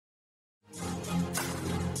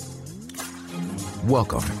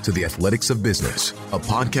Welcome to The Athletics of Business, a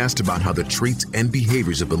podcast about how the traits and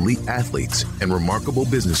behaviors of elite athletes and remarkable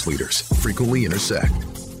business leaders frequently intersect.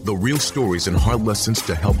 The real stories and hard lessons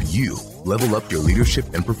to help you level up your leadership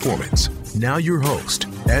and performance. Now your host,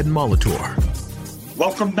 Ed Molitor.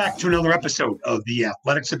 Welcome back to another episode of The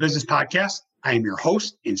Athletics of Business podcast. I am your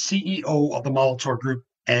host and CEO of the Molitor Group,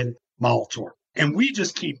 Ed Molitor. And we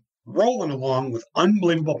just keep rolling along with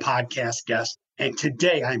unbelievable podcast guests. And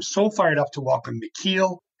today I'm so fired up to welcome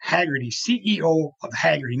McKeel Hagerty, CEO of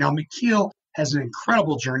Hagerty. Now, McKeel has an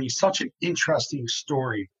incredible journey, such an interesting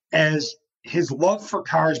story, as his love for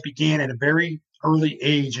cars began at a very early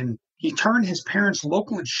age, and he turned his parents'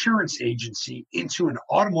 local insurance agency into an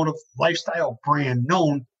automotive lifestyle brand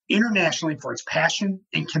known internationally for its passion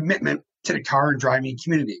and commitment to the car and driving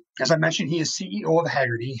community. As I mentioned, he is CEO of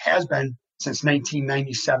Hagerty, has been since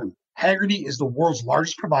 1997. Hagerty is the world's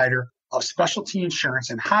largest provider of specialty insurance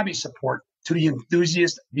and hobby support to the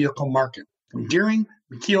enthusiast vehicle market. And during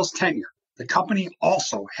McKeel's tenure, the company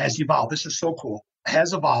also has evolved, this is so cool,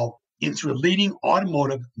 has evolved into a leading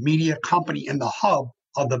automotive media company in the hub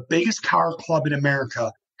of the biggest car club in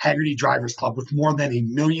America, Hagerty Drivers Club, with more than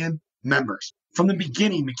 1 million members. From the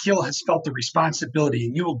beginning, McKeel has felt the responsibility,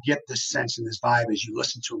 and you will get this sense and this vibe as you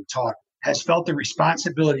listen to him talk, has felt the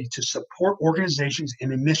responsibility to support organizations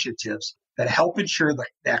and initiatives that help ensure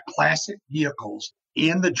that classic vehicles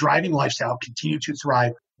and the driving lifestyle continue to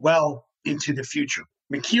thrive well into the future.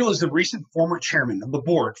 McKeel is the recent former chairman of the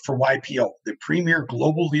board for YPO, the premier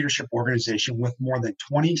global leadership organization with more than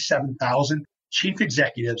 27,000 chief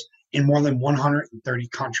executives in more than 130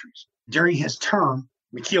 countries. During his term,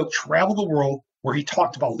 McKeel traveled the world where he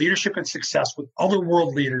talked about leadership and success with other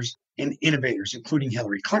world leaders and innovators, including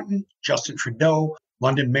Hillary Clinton, Justin Trudeau,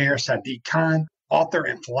 London Mayor Sadiq Khan, author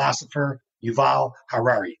and philosopher Yuval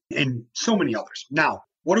Harari, and so many others. Now,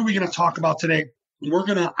 what are we going to talk about today? We're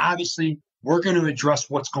going to address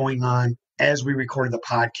what's going on as we recorded the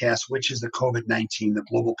podcast, which is the COVID-19, the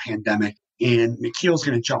global pandemic. And McKeel's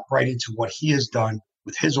going to jump right into what he has done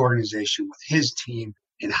with his organization, with his team,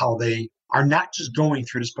 and how they are not just going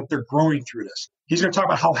through this, but they're growing through this. He's going to talk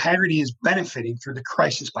about how Hagerty is benefiting through the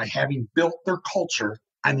crisis by having built their culture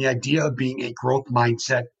on the idea of being a growth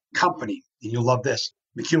mindset company. And you'll love this.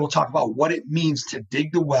 McKeel will talk about what it means to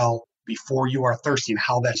dig the well before you are thirsty and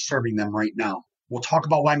how that's serving them right now. We'll talk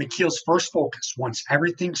about why McKeel's first focus, once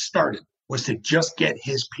everything started, was to just get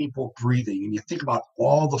his people breathing. And you think about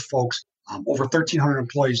all the folks, over 1,300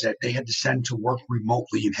 employees that they had to send to work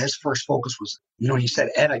remotely. And his first focus was, he said,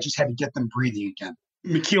 Ed, I just had to get them breathing again.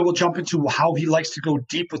 McKeel will jump into how he likes to go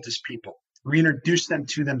deep with his people, reintroduce them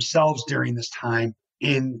to themselves during this time,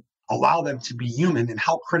 and allow them to be human and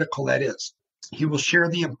how critical that is. He will share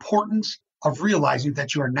the importance of realizing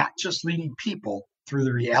that you are not just leading people through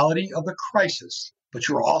the reality of the crisis, but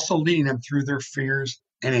you're also leading them through their fears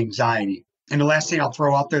and anxiety. And the last thing I'll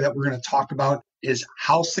throw out there that we're going to talk about is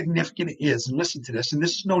how significant it is. And listen to this, and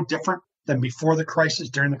this is no different than before the crisis,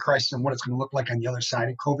 during the crisis, and what it's going to look like on the other side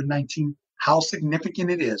of COVID-19, how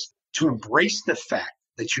significant it is to embrace the fact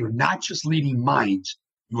that you're not just leading minds,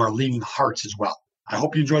 you are leading hearts as well. I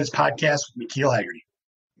hope you enjoy this podcast with McKeel Hagerty.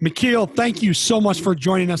 McKeel, thank you so much for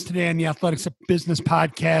joining us today on the Athletics of Business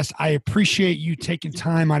podcast. I appreciate you taking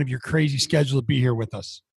time out of your crazy schedule to be here with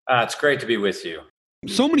us. It's great to be with you.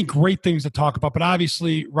 So many great things to talk about, but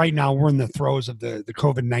obviously right now we're in the throes of the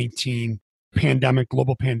COVID-19 pandemic,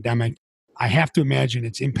 global pandemic. I have to imagine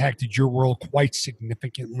it's impacted your world quite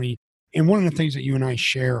significantly. And one of the things that you and I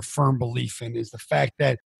share a firm belief in is the fact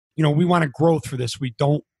that, we want to grow through this. We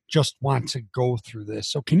don't just want to go through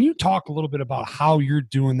this. So can you talk a little bit about how you're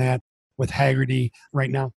doing that with Hagerty right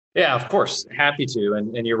now? Yeah, of course. Happy to.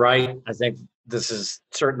 And you're right. I think this is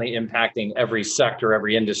certainly impacting every sector,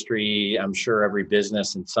 every industry, I'm sure every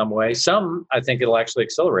business in some way. Some, I think it'll actually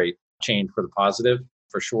accelerate change for the positive.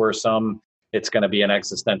 For sure, some, it's going to be an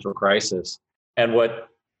existential crisis. And what,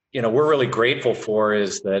 we're really grateful for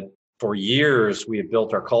is that for years, we have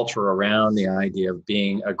built our culture around the idea of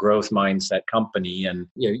being a growth mindset company. And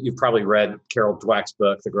you've probably read Carol Dweck's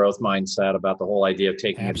book, The Growth Mindset, about the whole idea of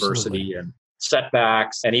taking adversity and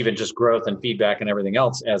setbacks and even just growth and feedback and everything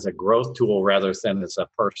else as a growth tool rather than as a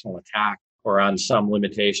personal attack or on some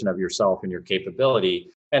limitation of yourself and your capability.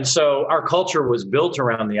 And so our culture was built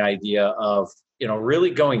around the idea of, really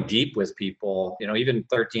going deep with people, even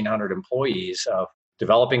 1,300 employees, of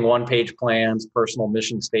developing one-page plans, personal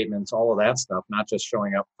mission statements, all of that stuff, not just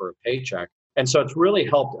showing up for a paycheck. And so it's really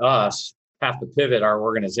helped us have to pivot our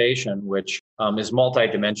organization, which is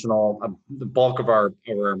multidimensional. The bulk of our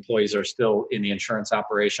employees are still in the insurance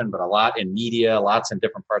operation, but a lot in media, lots in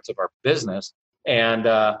different parts of our business. And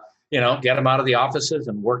get them out of the offices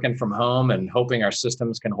and working from home and hoping our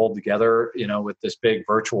systems can hold together, with this big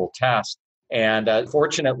virtual test. And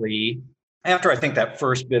fortunately, after I think that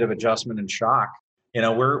first bit of adjustment and shock,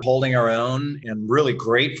 we're holding our own and really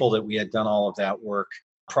grateful that we had done all of that work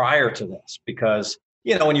prior to this. Because,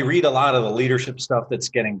 when you read a lot of the leadership stuff that's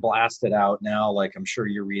getting blasted out now, like I'm sure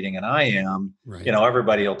you're reading and I am, Right.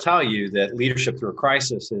 Everybody will tell you that leadership through a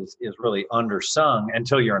crisis is really undersung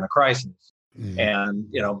until you're in a crisis.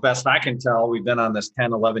 And, best I can tell, we've been on this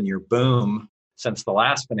 10, 11-year boom since the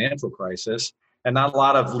last financial crisis. And not a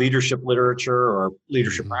lot of leadership literature or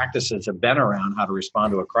leadership practices have been around how to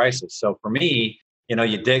respond to a crisis. So for me,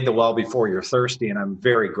 you dig the well before you're thirsty. And I'm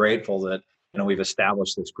very grateful that, we've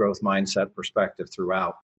established this growth mindset perspective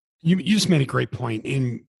throughout. You just made a great point.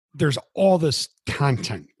 And there's all this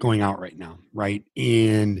content going out right now, right?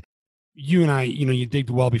 And you and I, you dig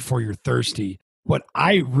the well before you're thirsty. But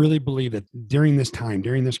I really believe that during this time,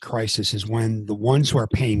 during this crisis, is when the ones who are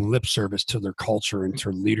paying lip service to their culture and to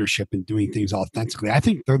leadership and doing things authentically, I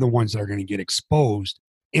think they're the ones that are going to get exposed.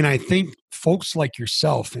 And I think folks like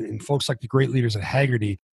yourself and folks like the great leaders at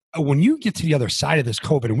Hagerty, when you get to the other side of this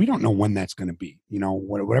COVID, and we don't know when that's going to be,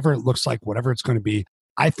 whatever it looks like, whatever it's going to be,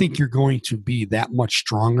 I think you're going to be that much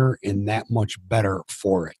stronger and that much better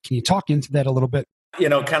for it. Can you talk into that a little bit?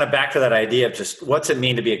 Kind of back to that idea of just what's it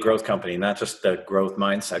mean to be a growth company, not just the growth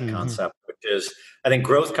mindset concept, which is, I think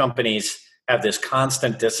growth companies have this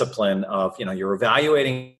constant discipline of, you're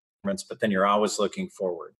evaluating performance, but then you're always looking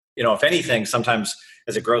forward. If anything, sometimes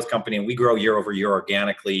as a growth company, and we grow year over year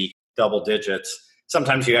organically, double digits,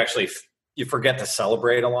 sometimes you forget to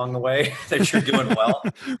celebrate along the way that you're doing well,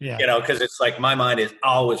 because it's like my mind is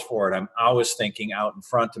always forward. I'm always thinking out in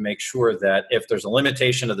front to make sure that if there's a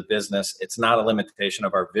limitation of the business, it's not a limitation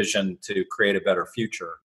of our vision to create a better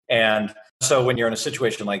future. And so when you're in a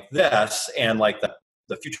situation like this and like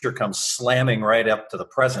the future comes slamming right up to the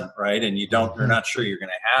present, right? And you're not sure you're going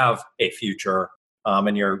to have a future,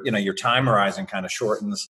 and your time horizon kind of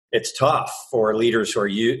shortens. It's tough for leaders who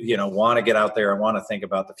are, want to get out there and want to think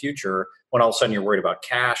about the future when all of a sudden you're worried about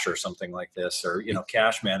cash or something like this, or,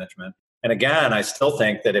 cash management. And again, I still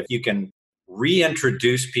think that if you can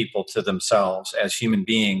reintroduce people to themselves as human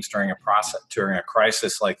beings during a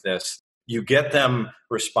crisis like this, you get them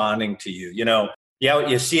responding to you.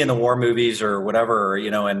 You see in the war movies or whatever,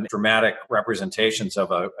 and dramatic representations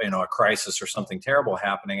of a crisis or something terrible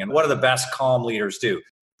happening. And what do the best calm leaders do?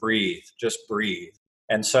 Breathe, just breathe.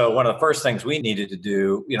 And so one of the first things we needed to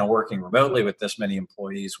do, working remotely with this many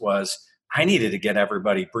employees, was I needed to get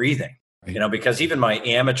everybody breathing, because even my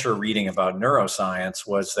amateur reading about neuroscience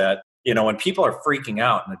was that, when people are freaking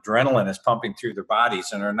out and adrenaline is pumping through their bodies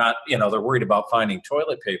and are not, they're worried about finding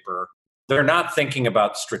toilet paper, they're not thinking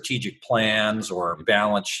about strategic plans or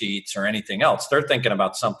balance sheets or anything else. They're thinking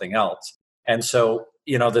about something else. And so,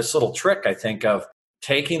 this little trick, I think, of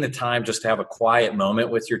taking the time just to have a quiet moment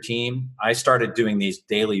with your team. I started doing these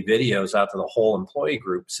daily videos out to the whole employee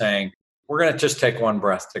group saying, we're going to just take one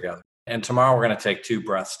breath together. And tomorrow we're going to take 2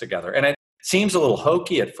 breaths together. And it seems a little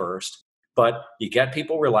hokey at first, but you get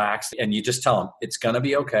people relaxed and you just tell them, it's going to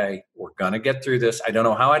be okay. We're going to get through this. I don't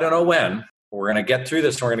know how, I don't know when, but we're going to get through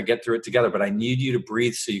this and we're going to get through it together. But I need you to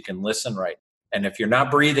breathe so you can listen right. And if you're not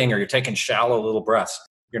breathing or you're taking shallow little breaths,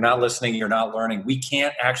 you're not listening, you're not learning. We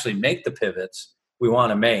can't actually make the pivots we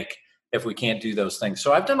want to make if we can't do those things.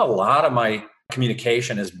 So I've done a lot of my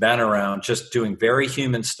communication has been around just doing very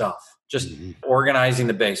human stuff, just organizing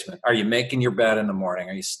the basement. Are you making your bed in the morning?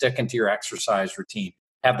 Are you sticking to your exercise routine?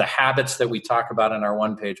 Have the habits that we talk about in our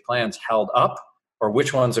one-page plans held up, or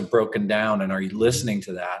which ones have broken down, and are you listening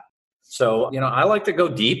to that? So, I like to go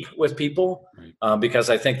deep with people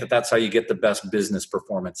because I think that that's how you get the best business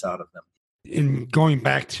performance out of them. In going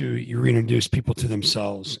back to, you reintroduce people to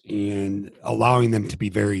themselves and allowing them to be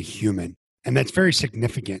very human. And that's very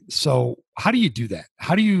significant. So how do you do that?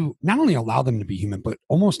 How do you not only allow them to be human, but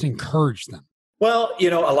almost encourage them? Well, a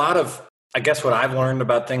lot of, I guess what I've learned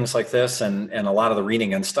about things like this and a lot of the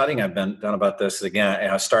reading and studying I've done about this, again,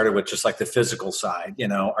 I started with just like the physical side.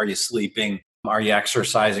 Are you sleeping? Are you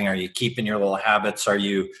exercising? Are you keeping your little habits? Are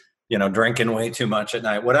you drinking way too much at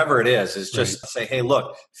night? Whatever it is just say, hey,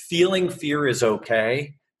 look, feeling fear is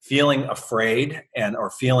okay. Feeling afraid or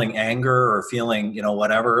feeling anger or feeling,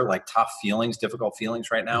 whatever, like tough feelings, difficult feelings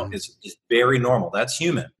right now is very normal. That's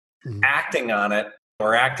human. Acting on it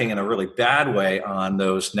or acting in a really bad way on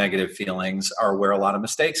those negative feelings are where a lot of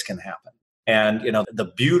mistakes can happen. And,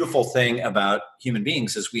 the beautiful thing about human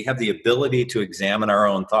beings is we have the ability to examine our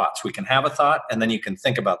own thoughts. We can have a thought and then you can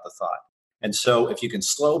think about the thought. And so if you can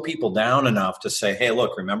slow people down enough to say, hey,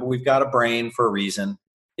 look, remember, we've got a brain for a reason.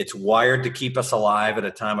 It's wired to keep us alive at a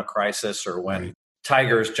time of crisis or when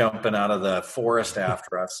tigers jumping out of the forest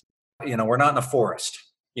after us. We're not in a forest.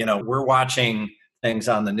 We're watching things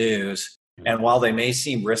on the news. And while they may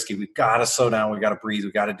seem risky, we've got to slow down. We've got to breathe.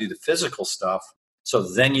 We've got to do the physical stuff. So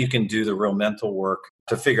then you can do the real mental work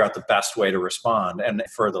to figure out the best way to respond. And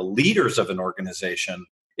for the leaders of an organization,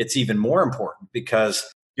 it's even more important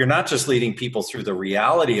because you're not just leading people through the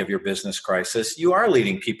reality of your business crisis, you are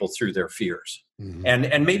leading people through their fears. Mm-hmm.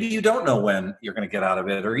 And maybe you don't know when you're going to get out of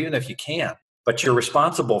it, or even if you can, but you're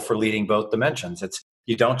responsible for leading both dimensions.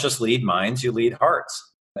 You don't just lead minds, you lead hearts.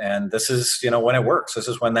 And this is, when it works. This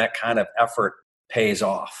is when that kind of effort pays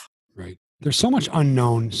off. Right. There's so much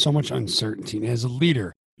unknown, so much uncertainty. And as a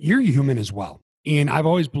leader, you're human as well. And I've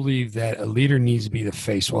always believed that a leader needs to be the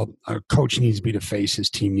face. Well, a coach needs to be the face his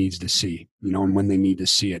team needs to see, and when they need to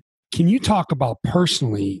see it. Can you talk about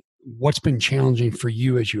personally what's been challenging for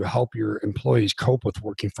you as you help your employees cope with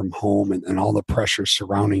working from home and all the pressure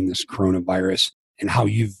surrounding this coronavirus and how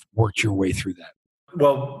you've worked your way through that?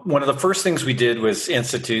 Well, one of the first things we did was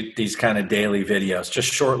institute these kind of daily videos,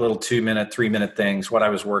 just short little 2-minute, 3-minute things, what I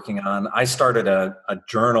was working on. I started a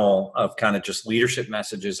journal of kind of just leadership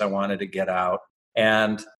messages I wanted to get out.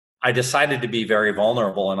 And I decided to be very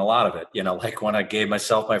vulnerable in a lot of it, like when I gave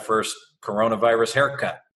myself my first coronavirus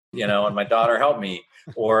haircut, and my daughter helped me.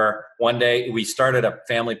 Or one day we started a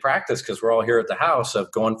family practice because we're all here at the house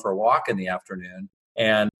of going for a walk in the afternoon.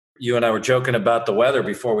 And you and I were joking about the weather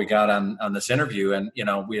before we got on this interview. And,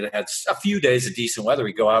 we had a few days of decent weather.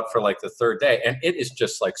 We go out for like the third day and it is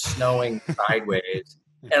just like snowing sideways.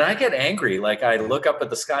 And I get angry. Like I look up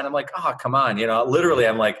at the sky and I'm like, oh, come on. Literally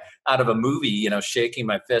I'm like out of a movie, shaking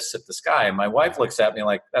my fists at the sky. And my wife looks at me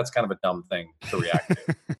like, that's kind of a dumb thing to react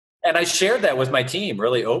to. And I shared that with my team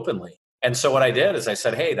really openly. And so what I did is I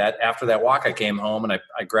said, hey, after that walk, I came home and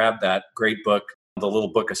I grabbed that great book, the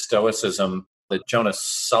little book of Stoicism that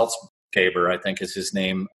Jonas Salzgeber, I think is his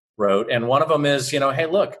name, wrote. And one of them is, hey,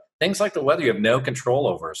 look, things like the weather you have no control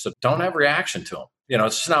over. So don't have reaction to them.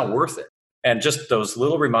 It's just not worth it. And just those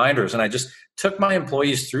little reminders. And I just took my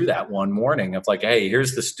employees through that one morning of like, hey,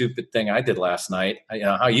 here's the stupid thing I did last night.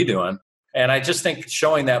 How you doing? And I just think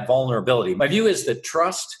showing that vulnerability. My view is that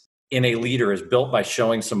trust in a leader is built by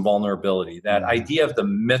showing some vulnerability. That idea of the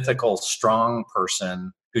mythical strong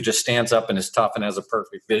person who just stands up and is tough and has a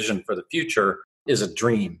perfect vision for the future is a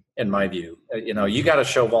dream, in my view. You got to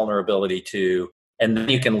show vulnerability too, and then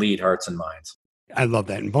you can lead hearts and minds. I love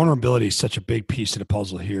that. And vulnerability is such a big piece of the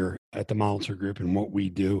puzzle here at the Molitor Group and what we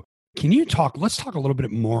do. Let's talk a little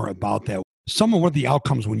bit more about that. Some of what the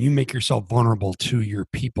outcomes when you make yourself vulnerable to your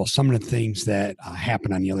people, some of the things that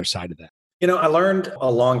happen on the other side of that. I learned a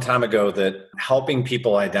long time ago that helping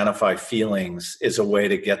people identify feelings is a way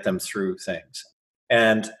to get them through things.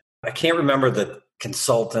 And I can't remember the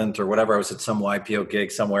consultant or whatever. I was at some YPO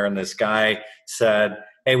gig somewhere and this guy said,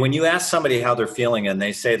 hey, when you ask somebody how they're feeling and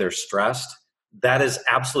they say they're stressed, that is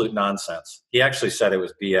absolute nonsense. He actually said it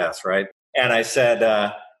was BS, right? And I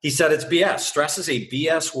said, he said it's BS. Stress is a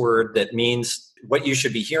BS word that means what you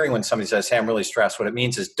should be hearing when somebody says, hey, I'm really stressed. What it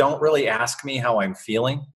means is don't really ask me how I'm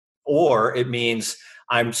feeling. Or it means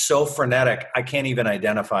I'm so frenetic, I can't even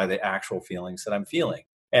identify the actual feelings that I'm feeling.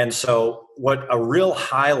 And so what a real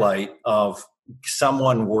highlight of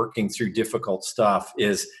someone working through difficult stuff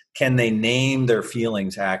is, can they name their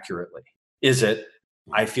feelings accurately? Is it,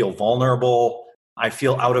 I feel vulnerable, I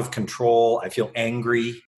feel out of control, I feel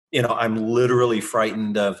angry, I'm literally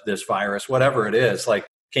frightened of this virus, whatever it is. Like,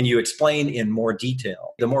 can you explain in more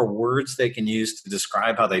detail? The more words they can use to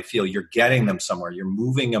describe how they feel, you're getting them somewhere. You're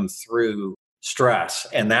moving them through stress.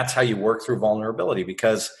 And that's how you work through vulnerability.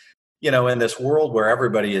 Because, in this world where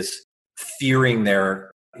everybody is fearing their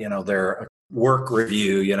work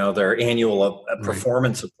review, their annual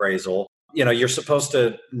performance appraisal, you're supposed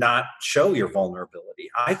to not show your vulnerability.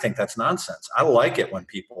 I think that's nonsense. I like it when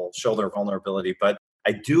people show their vulnerability, but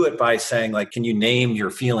I do it by saying, like, can you name your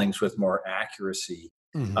feelings with more accuracy?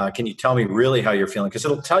 Can you tell me really how you're feeling? Because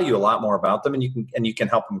it'll tell you a lot more about them, and you can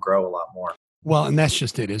help them grow a lot more. Well, and that's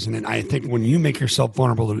just it, isn't it? I think when you make yourself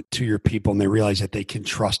vulnerable to your people and they realize that they can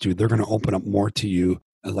trust you, they're going to open up more to you.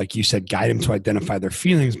 Like you said, guide them to identify their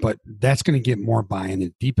feelings, but that's going to get more buy-in.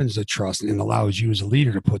 It deepens the trust and allows you as a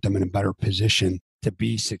leader to put them in a better position to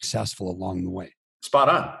be successful along the way. Spot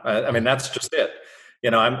on. I mean, that's just it.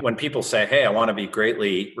 When people say, hey, I want to be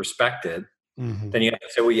greatly respected, then you have to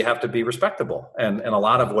say, well, you have to be respectable. And a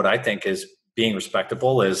lot of what I think is being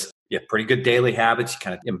respectable is you have pretty good daily habits. You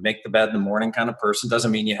kind of make the bed in the morning kind of person.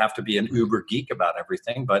 Doesn't mean you have to be an uber geek about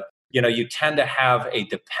everything, but you tend to have a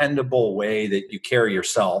dependable way that you carry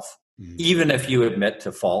yourself even if you admit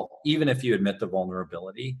to fault, even if you admit to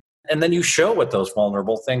vulnerability. And then you show what those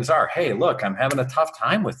vulnerable things are. Hey, look, I'm having a tough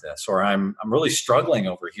time with this, or I'm really struggling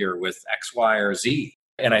over here with X, Y, or Z.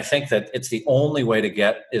 And I think that it's the only way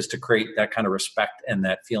to create that kind of respect and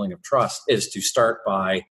that feeling of trust is to start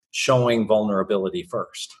by showing vulnerability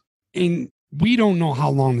first. And we don't know how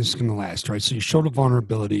long this is going to last, right? So you show the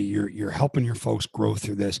vulnerability, you're helping your folks grow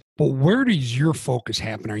through this. But where does your focus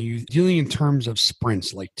happen? Are you dealing in terms of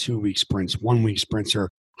sprints, like 2-week sprints, 1-week sprints, or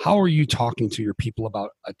how are you talking to your people about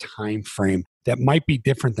a time frame that might be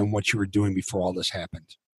different than what you were doing before all this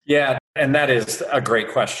happened? Yeah, and that is a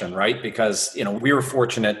great question, right? Because, we were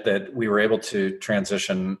fortunate that we were able to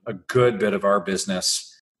transition a good bit of our business,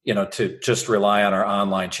 to just rely on our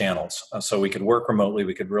online channels. So we could work remotely,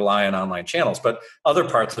 we could rely on online channels, but other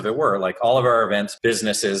parts of it were like all of our events,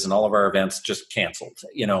 businesses, and all of our events just canceled.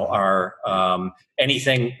 Our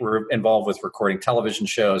anything involved with recording television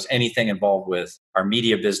shows, anything involved with our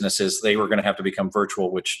media businesses, they were going to have to become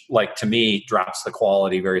virtual, which, like, to me, drops the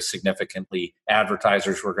quality very significantly.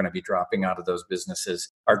 Advertisers were going to be dropping out of those businesses.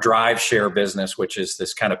 Our drive share business, which is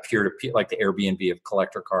this kind of peer-to-peer, like the Airbnb of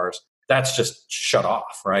collector cars, that's just shut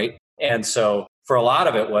off, right? And so for a lot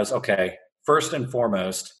of it was, okay, first and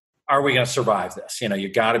foremost, are we going to survive this? You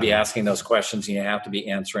got to be asking those questions and you have to be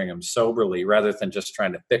answering them soberly rather than just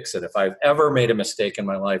trying to fix it. If I've ever made a mistake in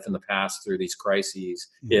my life in the past through these crises,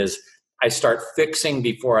 is I start fixing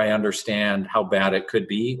before I understand how bad it could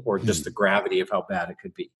be or just the gravity of how bad it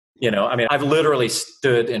could be. I've literally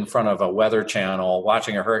stood in front of a weather channel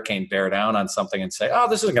watching a hurricane bear down on something and say, oh,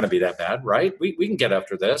 this isn't going to be that bad, right? We can get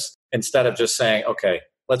after this, instead of just saying, okay,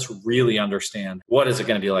 let's really understand what is it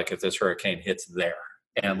going to be like if this hurricane hits there.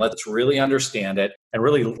 And let's really understand it and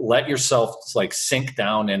really let yourself sink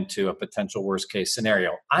down into a potential worst case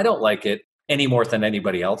scenario. I don't like it any more than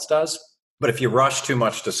anybody else does. But if you rush too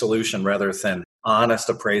much to solution rather than honest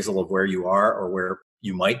appraisal of where you are or where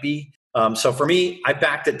you might be, so for me, I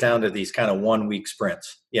backed it down to these kind of 1-week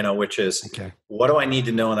sprints, which is what do I need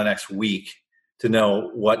to know in the next week to know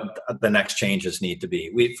what the next changes need to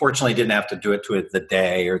be. We fortunately didn't have to do it to the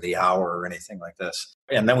day or the hour or anything like this.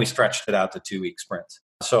 And then we stretched it out to 2-week sprints.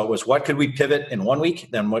 So it was what could we pivot in 1 week,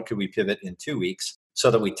 then what could we pivot in 2 weeks so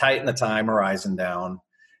that we tighten the time horizon down.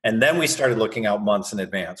 And then we started looking out months in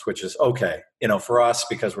advance, which is okay, for us,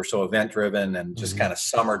 because we're so event driven and just kind of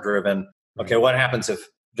summer driven. Okay, what happens if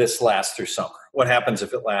this lasts through summer? What happens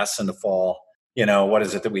if it lasts into fall? What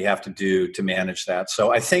is it that we have to do to manage that?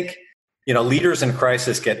 So I think, leaders in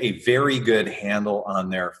crisis get a very good handle on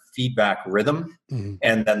their feedback rhythm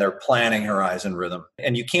and then their planning horizon rhythm.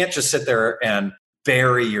 And you can't just sit there and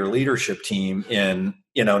bury your leadership team in,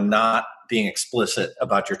 not being explicit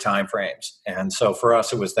about your timeframes. And so for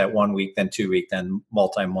us, it was that 1 week, then 2 week, then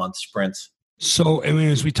multi-month sprints. So,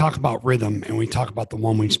 as we talk about rhythm and we talk about the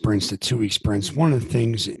 1-week sprints, the 2-week sprints, one of the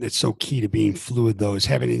things that's so key to being fluid, though, is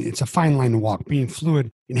it's a fine line to walk, being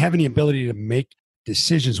fluid and having the ability to make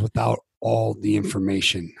decisions without all the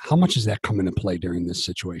information. How much does that come into play during this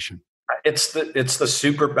situation? It's the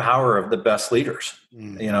superpower of the best leaders.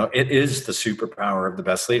 It is the superpower of the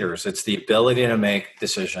best leaders. It's the ability to make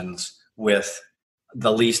decisions with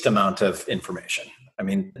the least amount of information.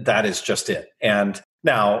 That is just it. And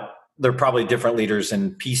now, there are probably different leaders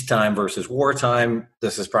in peacetime versus wartime.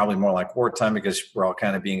 This is probably more like wartime because we're all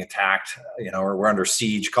kind of being attacked, or we're under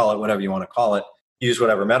siege, call it whatever you want to call it, use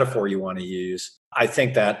whatever metaphor you want to use. I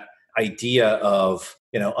think that idea of,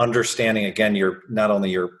 understanding, again, not only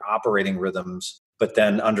your operating rhythms, but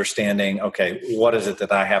then understanding, okay, what is it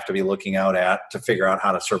that I have to be looking out at to figure out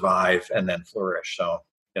how to survive and then flourish. So,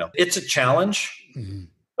 it's a challenge,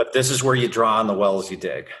 but this is where you draw on the wells you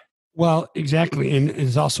dig. Well, exactly. And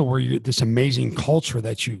it's also where this amazing culture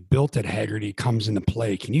that you've built at Hagerty comes into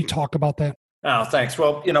play. Can you talk about that? Oh, thanks.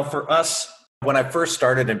 Well, for us, when I first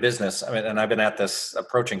started in business, and I've been at this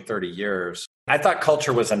approaching 30 years, I thought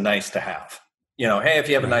culture was a nice to have. Hey, if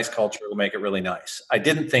you have a nice culture, it'll make it really nice. I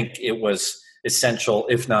didn't think it was essential,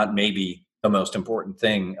 if not maybe the most important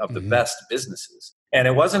thing of the best businesses. And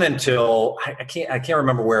it wasn't until, I can't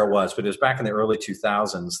remember where it was, but it was back in the early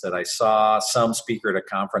 2000s that I saw some speaker at a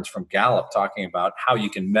conference from Gallup talking about how you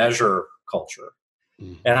can measure culture.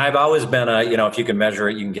 And I've always been if you can measure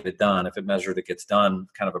it, you can get it done. If it measured, it gets done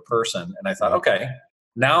kind of a person. And I thought, okay,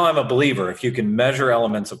 now I'm a believer. If you can measure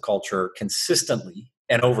elements of culture consistently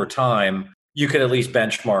and over time, you could at least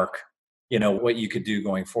benchmark what you could do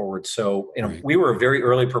going forward. So, we were a very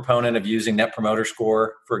early proponent of using Net Promoter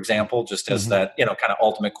Score, for example, just as that, kind of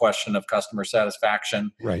ultimate question of customer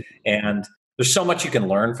satisfaction. Right. And there's so much you can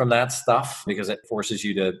learn from that stuff because it forces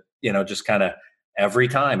you to, just kind of every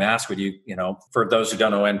time ask, for those who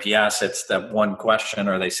don't know NPS, it's that one question,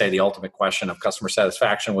 or they say the ultimate question of customer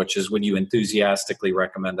satisfaction, which is, would you enthusiastically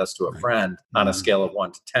recommend us to a friend on a scale of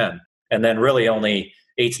 1 to 10? And then really only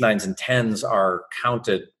 8s, 9s, and 10s are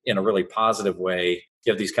counted in a really positive way.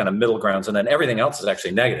 You have these kind of middle grounds, and then everything else is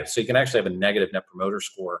actually negative. So you can actually have a negative net promoter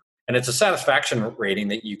score. And it's a satisfaction rating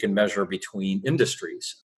that you can measure between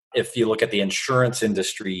industries. If you look at the insurance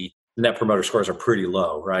industry, the net promoter scores are pretty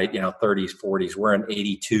low, right? 30s, 40s. We're an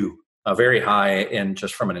 82, very high in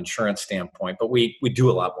just from an insurance standpoint. But we do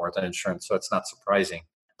a lot more than insurance, so it's not surprising.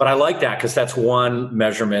 But I like that because that's one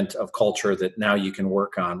measurement of culture that now you can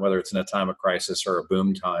work on, whether it's in a time of crisis or a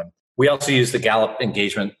boom time. We also use the Gallup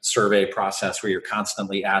engagement survey process where you're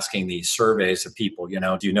constantly asking these surveys of people,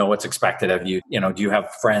 do you know what's expected of you? Do you have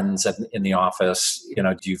friends in the office?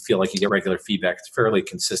 Do you feel like you get regular feedback? It's a fairly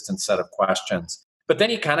consistent set of questions. But then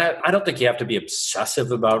I don't think you have to be obsessive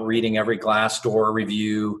about reading every Glassdoor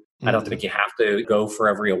review. I don't think you have to go for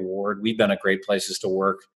every award. We've been a great places to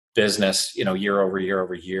work business, year over year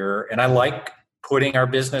over year. And I like putting our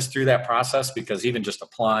business through that process because even just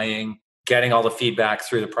applying, getting all the feedback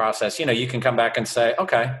through the process, you can come back and say,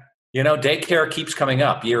 okay, daycare keeps coming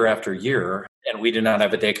up year after year, and we do not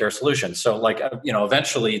have a daycare solution. So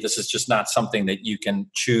eventually this is just not something that you can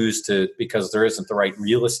choose to, because there isn't the right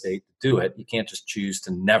real estate to do it. You can't just choose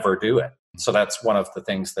to never do it. So that's one of the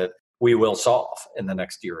things that we will solve in the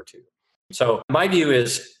next year or two. So my view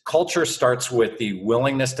is culture starts with the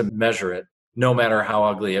willingness to measure it, no matter how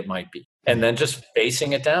ugly it might be. And then just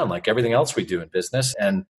basing it down like everything else we do in business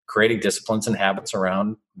and creating disciplines and habits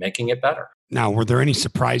around making it better. Now, were there any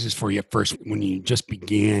surprises for you at first when you just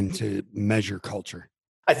began to measure culture?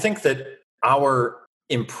 I think that our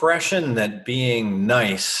impression that being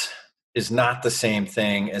nice is not the same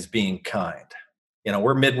thing as being kind.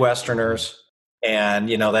 We're Midwesterners, and,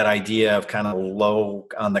 that idea of kind of low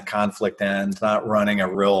on the conflict end, not running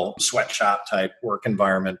a real sweatshop type work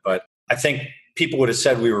environment. But I think people would have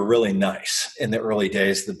said we were really nice in the early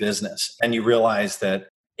days of the business. And you realize that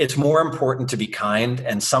it's more important to be kind,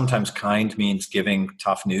 and sometimes kind means giving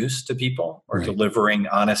tough news to people or delivering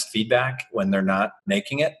honest feedback when they're not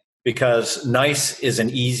making it, because nice is an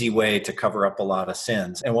easy way to cover up a lot of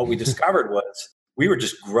sins. And what we discovered was we were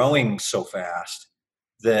just growing so fast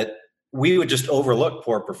that we would just overlook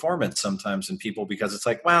poor performance sometimes in people because it's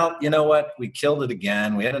like, well, you know what? We killed it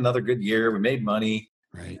again. We had another good year. We made money.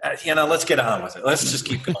 Right. Let's get on with it. Let's just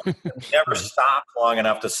keep going. We never stopped long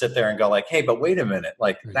enough to sit there and go like, hey, but wait a minute.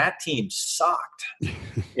 That team sucked.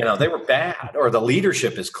 They were bad, or the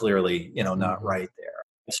leadership is clearly, not right there.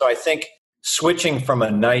 So I think switching from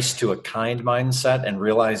a nice to a kind mindset and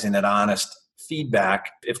realizing that honest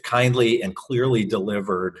feedback, if kindly and clearly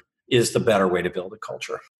delivered, is the better way to build a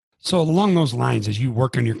culture. So along those lines, as you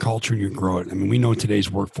work on your culture and you grow it, we know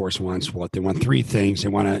today's workforce wants what? They want 3 things. They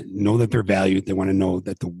want to know that they're valued. They want to know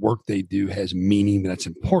that the work they do has meaning, that's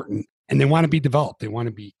important. And they want to be developed. They want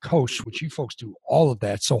to be coached, which you folks do all of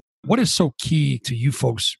that. So what is so key to you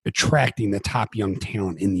folks attracting the top young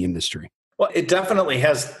talent in the industry? Well, it definitely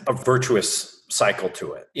has a virtuous cycle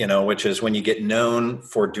to it, which is when you get known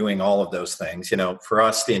for doing all of those things. For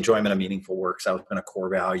us, the enjoyment of meaningful work has been a core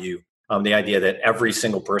value. The idea that every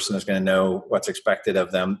single person is going to know what's expected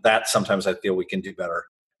of them, that sometimes I feel we can do better.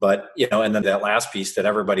 But, and then that last piece that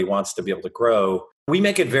everybody wants to be able to grow, we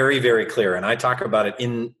make it very, very clear. And I talk about it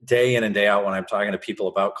in and day out when I'm talking to people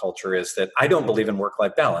about culture, is that I don't believe in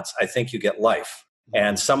work-life balance. I think you get life,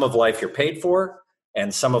 and some of life you're paid for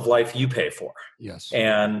and some of life you pay for. Yes.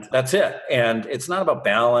 And that's it. And it's not about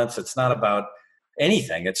balance. It's not about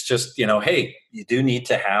anything. It's just, hey, you do need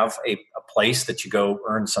to have a place that you go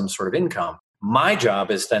earn some sort of income. My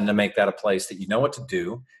job is then to make that a place that you know what to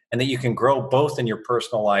do and that you can grow both in your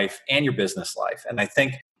personal life and your business life. And I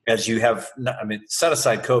think as you have, set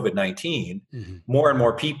aside COVID-19, more and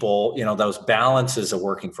more people, those balances of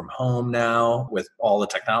working from home now with all the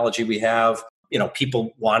technology we have,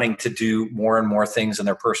 people wanting to do more and more things in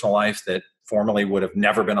their personal life that formerly would have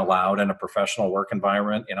never been allowed in a professional work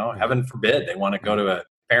environment. Heaven forbid they want to go to a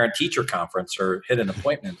parent-teacher conference or hit an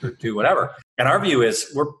appointment or do whatever. And our view is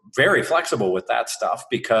we're very flexible with that stuff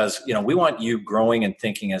because, we want you growing and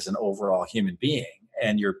thinking as an overall human being,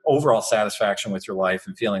 and your overall satisfaction with your life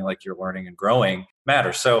and feeling like you're learning and growing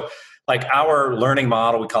matters. So like our learning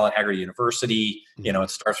model, we call it Hagerty University. It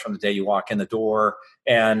starts from the day you walk in the door,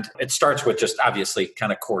 and it starts with just obviously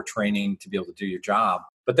kind of core training to be able to do your job.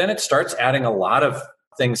 But then it starts adding a lot of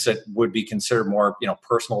things that would be considered more,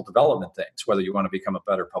 personal development things, whether you want to become a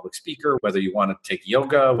better public speaker, whether you want to take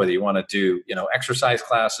yoga, whether you want to do, exercise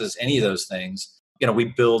classes, any of those things. We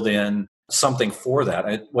build in something for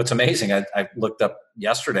that. What's amazing, I looked up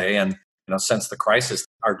yesterday, and since the crisis,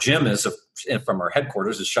 our gym from our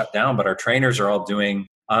headquarters is shut down, but our trainers are all doing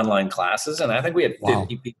online classes. And I think we had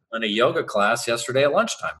 50 people in a yoga class yesterday at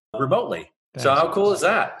lunchtime remotely. So how cool is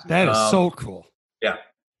that? That is so cool. Yeah.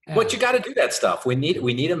 But you got to do that stuff. We need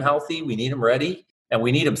them healthy. We need them ready, and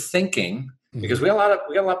we need them thinking, because we got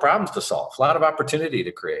a lot of problems to solve, a lot of opportunity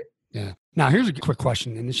to create. Yeah. Now here's a quick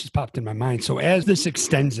question, and this just popped in my mind. So as this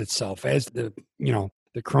extends itself, as the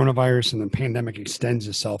coronavirus and the pandemic extends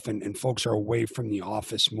itself, and folks are away from the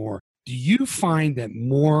office more, do you find that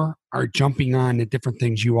more are jumping on the different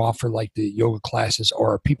things you offer, like the yoga classes,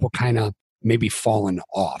 or are people kind of maybe falling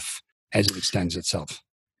off as it extends itself?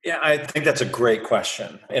 Yeah, I think that's a great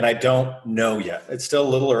question. And I don't know yet. It's still a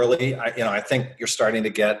little early. I think you're starting to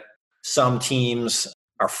get some teams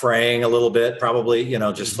are fraying a little bit, probably,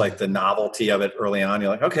 just like the novelty of it early on. You're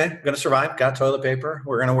like, okay, I'm going to survive. Got toilet paper.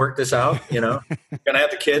 We're going to work this out. Going to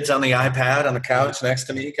have the kids on the iPad on the couch next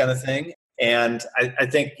to me, kind of thing. And I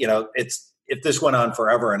think, if this went on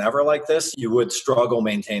forever and ever like this, you would struggle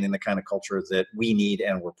maintaining the kind of culture that we need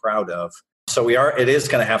and we're proud of. So it is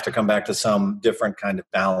going to have to come back to some different kind of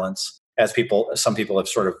balance, as some people have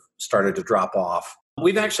sort of started to drop off.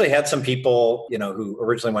 We've actually had some people, who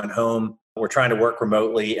originally went home, were trying to work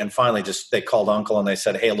remotely, and finally they called uncle and they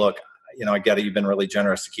said, hey, look, I get it. You've been really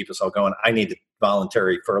generous to keep us all going. I need a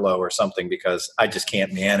voluntary furlough or something, because I just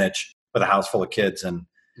can't manage with a house full of kids and,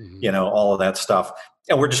 all of that stuff.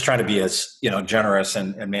 And we're just trying to be as, generous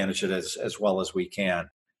and manage it as well as we can.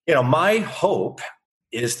 My hope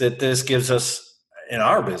is that this gives us, in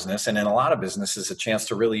our business and in a lot of businesses, a chance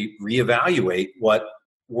to really reevaluate what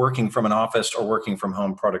working from an office or working from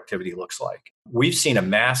home productivity looks like. We've seen a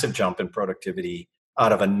massive jump in productivity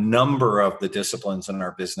out of a number of the disciplines in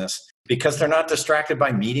our business, because they're not distracted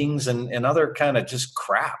by meetings and other kind of just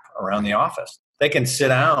crap around the office. They can sit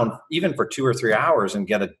down even for 2 or 3 hours and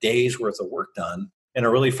get a day's worth of work done in a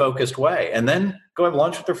really focused way, and then go have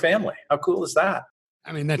lunch with their family. How cool is that?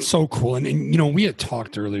 I mean, that's so cool. And we had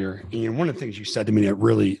talked earlier, and one of the things you said to me that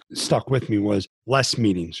really stuck with me was less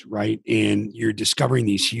meetings, right? And you're discovering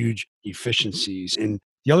these huge efficiencies. And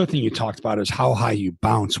the other thing you talked about is how high you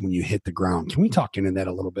bounce when you hit the ground. Can we talk into that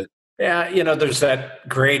a little bit? Yeah, there's that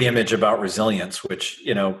great image about resilience, which,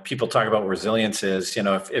 people talk about what resilience is.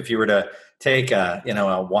 If you were to take a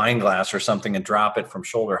wine glass or something and drop it from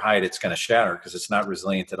shoulder height, it's going to shatter because it's not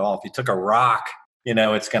resilient at all. If you took a rock,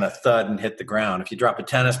 it's going to thud and hit the ground. If you drop a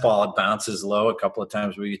tennis ball, it bounces low a couple of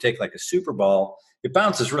times. But you take like a super ball, it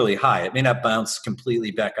bounces really high. It may not bounce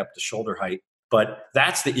completely back up to shoulder height, but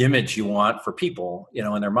that's the image you want for people,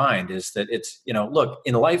 in their mind, is that it's, look,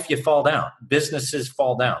 in life, you fall down. Businesses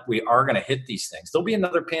fall down. We are going to hit these things. There'll be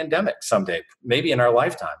another pandemic someday, maybe in our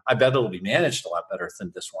lifetime. I bet it'll be managed a lot better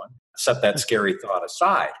than this one. Set that scary thought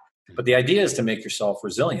aside. But the idea is to make yourself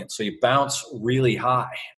resilient. So you bounce really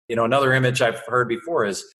high. Another image I've heard before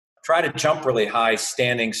is try to jump really high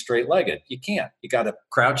standing straight-legged. You can't. You got to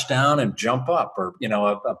crouch down and jump up. Or,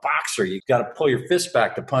 a boxer, you got to pull your fist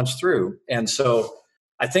back to punch through. And so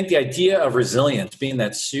I think the idea of resilience being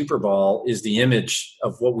that super ball is the image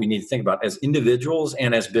of what we need to think about as individuals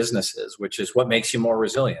and as businesses, which is what makes you more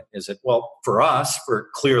resilient. Is it, well, for us,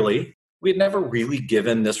 clearly, we had never really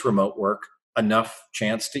given this remote work enough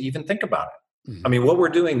chance to even think about it. I mean, what we're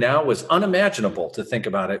doing now was unimaginable to think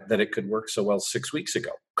about it, that it could work so well 6 weeks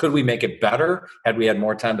ago. Could we make it better had we had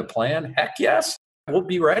more time to plan? Heck yes, we'll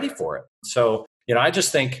be ready for it. So, I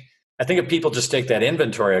think if people just take that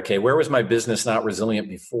inventory, okay, where was my business not resilient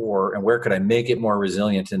before, and where could I make it more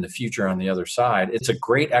resilient in the future on the other side? It's a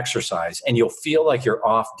great exercise, and you'll feel like you're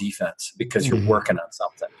off defense because you're working on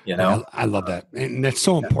something, I love that. And that's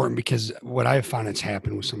so important, because what I've found that's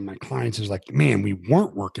happened with some of my clients is like, man, we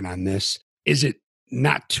weren't working on this. Is it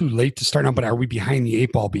not too late to start now, but are we behind the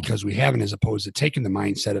 8 ball because we haven't, as opposed to taking the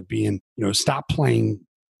mindset of being, stop playing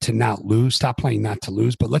to not lose, stop playing not to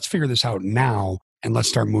lose, but let's figure this out now and let's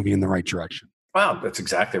start moving in the right direction. Wow, that's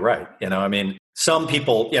exactly right. Some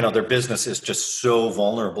people, their business is just so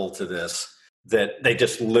vulnerable to this that they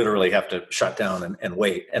just literally have to shut down and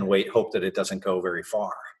wait, hope that it doesn't go very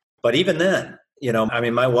far. But even then,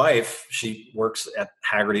 my wife, she works at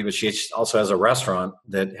Hagerty, but she also has a restaurant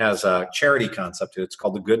that has a charity concept to it. It's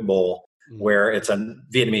called the Good Bowl, where it's a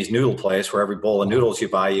Vietnamese noodle place where every bowl of noodles you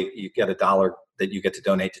buy, you get $1 that you get to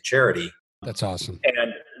donate to charity. That's awesome.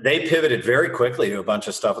 And they pivoted very quickly to a bunch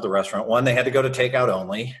of stuff at the restaurant. One, they had to go to takeout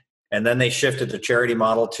only. And then they shifted the charity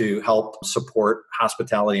model to help support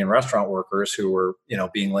hospitality and restaurant workers who were,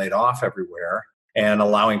 being laid off everywhere. and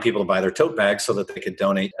allowing people to buy their tote bags so that they could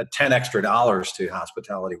donate $10 extra to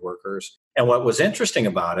hospitality workers. And what was interesting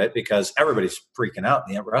about it, because everybody's freaking out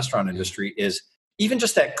in the restaurant industry, is even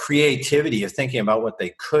just that creativity of thinking about what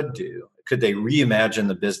they could do. Could they reimagine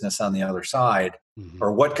the business on the other side? Mm-hmm.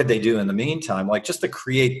 Or what could they do in the meantime? Like just the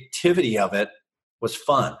creativity of it was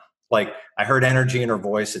fun. Like I heard energy in her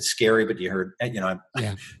voice. It's scary, but you heard,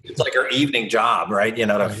 it's like her evening job, right?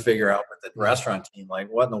 To figure out with the restaurant team, like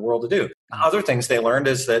what in the world to do. Other things they learned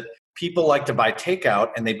is that people like to buy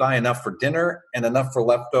takeout and they buy enough for dinner and enough for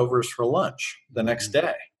leftovers for lunch the next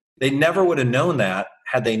day. They never would have known that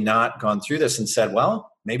had they not gone through this and said,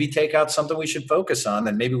 well, maybe takeout's something we should focus on,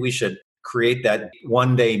 and maybe we should create that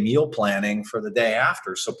one-day meal planning for the day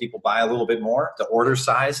after so people buy a little bit more. The order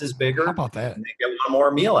size is bigger. How about that? And they get one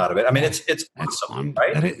more meal out of it. I mean, it's awesome,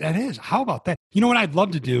 right? That is. How about that? You know what I'd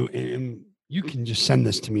love to do, and you can just send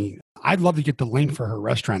this to me. I'd love to get the link for her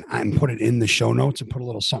restaurant and put it in the show notes and put a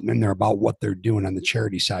little something in there about what they're doing on the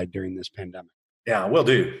charity side during this pandemic. Yeah, will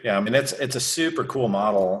do. Yeah, I mean, it's a super cool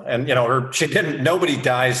model. And, nobody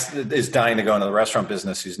is dying to go into the restaurant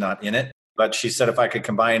business who's not in it. But she said if I could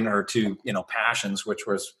combine her two, passions, which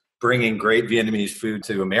was bringing great Vietnamese food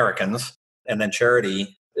to Americans and then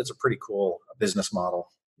charity, it's a pretty cool business model.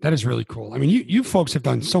 That is really cool. I mean, you folks have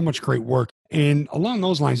done so much great work. And along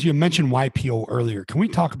those lines, you mentioned YPO earlier. Can we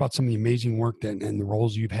talk about some of the amazing work and the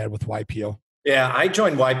roles you've had with YPO? Yeah, I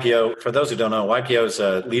joined YPO. For those who don't know, YPO is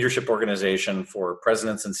a leadership organization for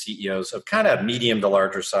presidents and CEOs of kind of medium to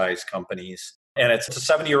larger size companies. And it's a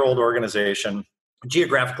 70-year-old organization,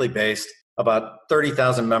 geographically based, about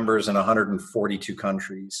 30,000 members in 142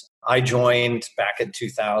 countries. I joined back in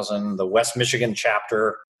 2000, the West Michigan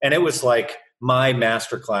chapter, and it was like my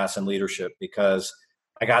masterclass in leadership because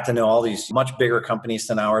I got to know all these much bigger companies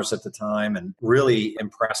than ours at the time and really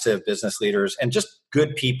impressive business leaders and just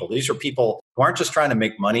good people. These are people who aren't just trying to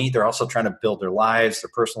make money. They're also trying to build their lives,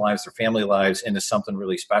 their personal lives, their family lives into something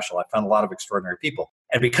really special. I found a lot of extraordinary people.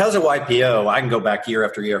 And because of YPO, I can go back year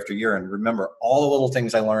after year after year and remember all the little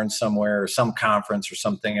things I learned somewhere, or some conference or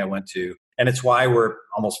something I went to. And it's why we're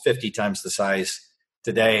almost 50 times the size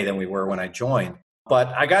today than we were when I joined. But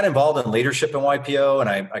I got involved in leadership in YPO, and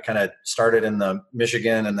I kind of started in the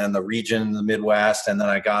Michigan and then the region, the Midwest, and then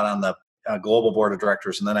I got on the global board of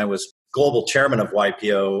directors. And then I was global chairman of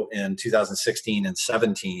YPO in 2016 and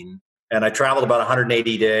 17. And I traveled about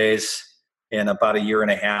 180 days in about a year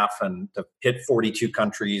and a half and hit 42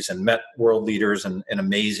 countries and met world leaders and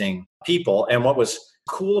amazing people. And what was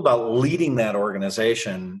cool about leading that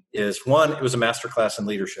organization is, one, it was a masterclass in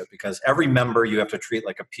leadership because every member you have to treat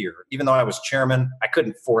like a peer. Even though I was chairman, I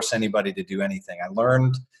couldn't force anybody to do anything. I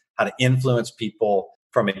learned how to influence people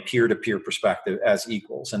from a peer-to-peer perspective as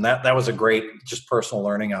equals. And that was a great just personal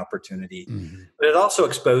learning opportunity. Mm-hmm. But it also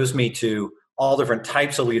exposed me to all different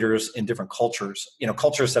types of leaders in different cultures,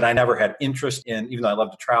 cultures that I never had interest in, even though I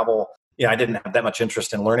love to travel. I didn't have that much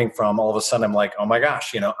interest in learning from. All of a sudden, I'm like, oh my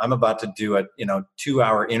gosh, I'm about to do a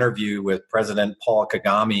 2-hour interview with President Paul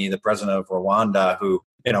Kagame, the president of Rwanda, who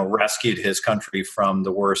rescued his country from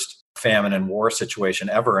the worst famine and war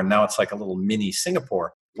situation ever. And now it's like a little mini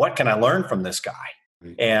Singapore. What can I learn from this guy?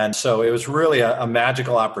 Mm-hmm. And so it was really a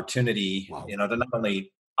magical opportunity, wow, to not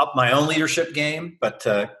only up my own leadership game, but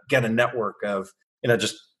to get a network of,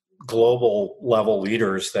 just global level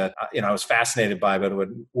leaders that, I was fascinated by, but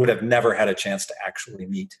would have never had a chance to actually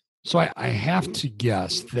meet. So I have to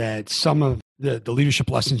guess that some of the leadership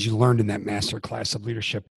lessons you learned in that master class of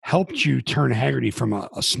leadership helped you turn Hagerty from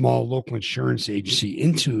a small local insurance agency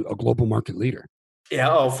into a global market leader. Yeah,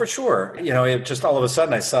 oh, for sure. It just all of a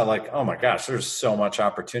sudden I saw like, oh my gosh, there's so much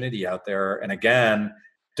opportunity out there. And again,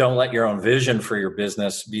 don't let your own vision for your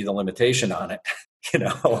business be the limitation on it.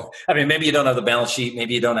 I mean, maybe you don't have the balance sheet,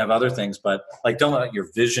 maybe you don't have other things, but like, don't let your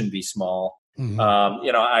vision be small.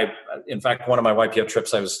 Mm-hmm. In fact, one of my YPO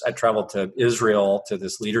trips, I traveled to Israel to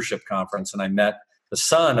this leadership conference, and I met the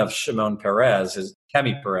son of Shimon Peres,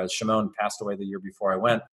 Kemi Peres. Shimon passed away the year before I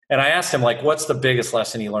went. And I asked him, like, what's the biggest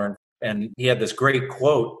lesson he learned? And he had this great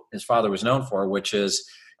quote his father was known for, which is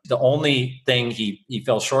the only thing he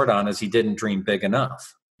fell short on is he didn't dream big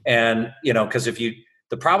enough. And, because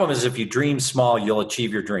the problem is if you dream small, you'll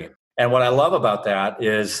achieve your dream. And what I love about that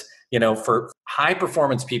is, for high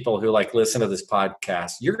performance people who like listen to this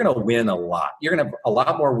podcast, you're going to win a lot. You're going to have a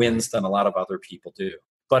lot more wins than a lot of other people do.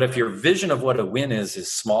 But if your vision of what a win is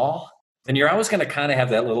small, then you're always going to kind of have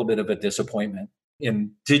that little bit of a disappointment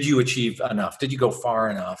in, did you achieve enough? Did you go far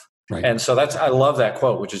enough? Right. And so I love that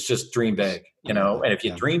quote, which is just dream big, and if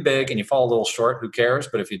you dream big and you fall a little short, who cares?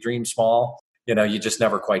 But if you dream small, you just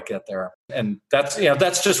never quite get there. And that's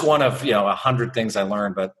just one of, 100 things I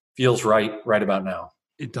learned, but feels right about now.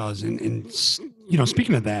 It does. And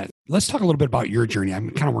speaking of that, let's talk a little bit about your journey.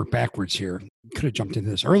 I'm kind of work backwards here. Could have jumped into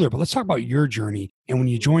this earlier, but let's talk about your journey and when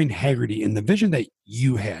you joined Hagerty and the vision that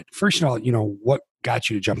you had. First of all, what got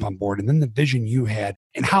you to jump on board, and then the vision you had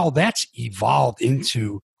and how that's evolved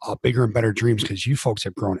into bigger and better dreams, because you folks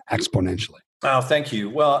have grown exponentially. Oh, thank you.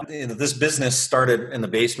 Well, this business started in the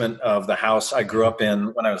basement of the house I grew up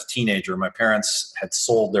in when I was a teenager. My parents had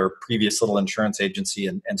sold their previous little insurance agency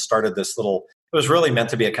and started this little, it was really meant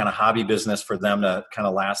to be a kind of hobby business for them to kind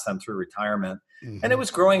of last them through retirement. Mm-hmm. And it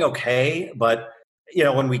was growing okay, but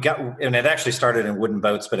when we got, and it actually started in wooden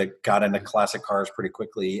boats, but it got into classic cars pretty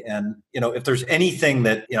quickly. And, if there's anything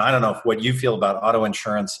that, I don't know what you feel about auto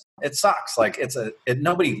insurance, it sucks. Like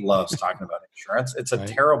nobody loves talking about insurance. It's a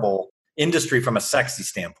terrible industry from a sexy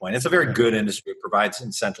standpoint. It's a very good industry. It provides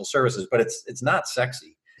essential services, but it's not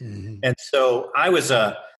sexy. Mm-hmm. And so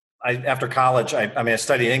after college, I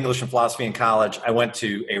studied English and philosophy in college. I went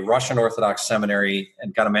to a Russian Orthodox seminary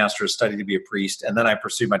and got a master's, studied to be a priest. And then I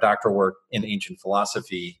pursued my doctoral work in ancient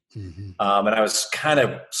philosophy. Mm-hmm. And I was kind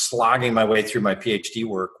of slogging my way through my PhD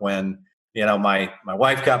work when, my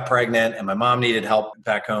wife got pregnant and my mom needed help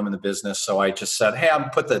back home in the business. So I just said, hey, I'm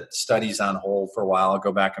put the studies on hold for a while. I'll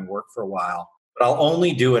go back and work for a while. But I'll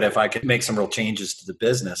only do it if I could make some real changes to the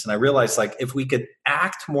business. And I realized, if we could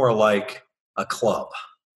act more like a club,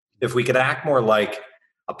 if we could act more like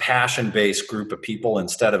a passion-based group of people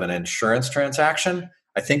instead of an insurance transaction,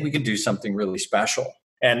 I think we could do something really special.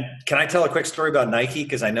 And can I tell a quick story about Nike?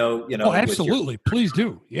 Because I know, Oh, absolutely. Please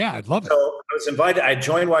do. Yeah, I'd love it. So I was invited. I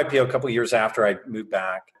joined YPO a couple of years after I moved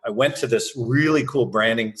back. I went to this really cool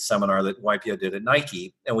branding seminar that YPO did at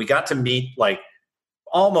Nike. And we got to meet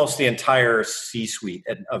almost the entire C-suite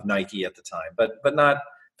of Nike at the time, but not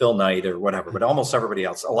Phil Knight or whatever, but almost everybody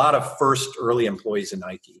else. A lot of early employees in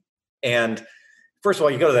Nike. And first of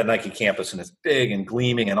all, you go to that Nike campus and it's big and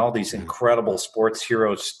gleaming and all these incredible sports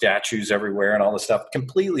hero statues everywhere and all this stuff.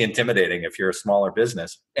 Completely intimidating if you're a smaller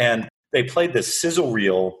business. And they played this sizzle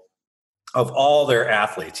reel of all their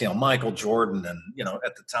athletes, Michael Jordan and,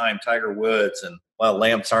 at the time, Tiger Woods and,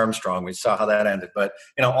 Lance Armstrong. We saw how that ended. But,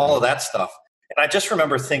 all of that stuff. And I just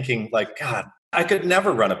remember thinking God, I could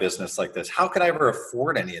never run a business like this. How could I ever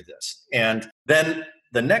afford any of this? And then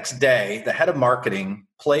the next day, the head of marketing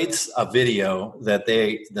played a video that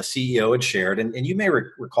the CEO had shared. And you may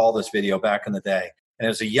recall this video back in the day. And it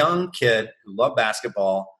was a young kid who loved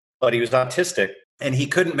basketball, but he was autistic and he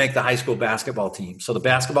couldn't make the high school basketball team. So the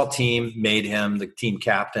basketball team made him the team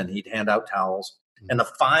captain. He'd hand out towels. And the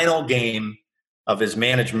final game of his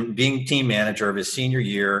management, being team manager of his senior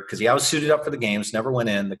year, because he always suited up for the games, never went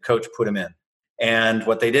in, the coach put him in. And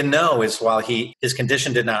what they didn't know is while his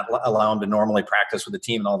condition did not allow him to normally practice with the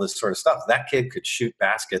team and all this sort of stuff, that kid could shoot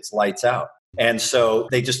baskets lights out. And so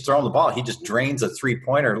they just throw him the ball. He just drains a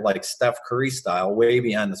three-pointer like Steph Curry style way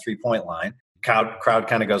beyond the three-point line. Crowd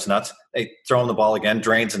kind of goes nuts. They throw him the ball again,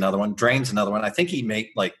 drains another one. I think he made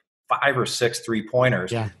 5 or 6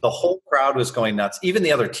 three-pointers. Yeah. The whole crowd was going nuts. Even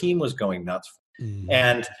the other team was going nuts.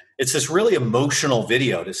 And it's this really emotional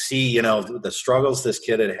video to see, the struggles this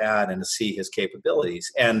kid had and to see his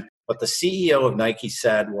capabilities. And what the CEO of Nike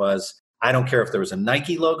said was, I don't care if there was a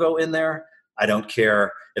Nike logo in there. I don't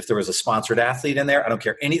care if there was a sponsored athlete in there. I don't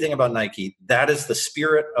care anything about Nike. That is the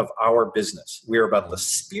spirit of our business. We're about the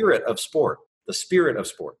spirit of sport, the spirit of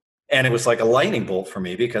sport. And it was like a lightning bolt for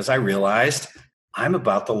me because I realized I'm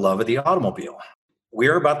about the love of the automobile.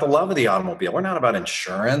 We're about the love of the automobile. We're not about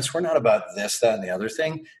insurance. We're not about this, that, and the other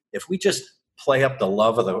thing. If we just play up the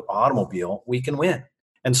love of the automobile, we can win.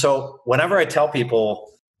 And so whenever I tell people,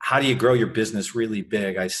 how do you grow your business really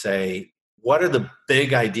big? I say, what are the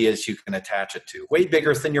big ideas you can attach it to? Way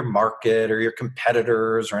bigger than your market or your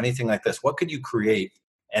competitors or anything like this. What could you create?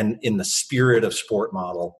 And in the spirit of sport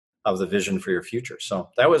model of the vision for your future. So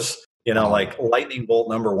that was, lightning bolt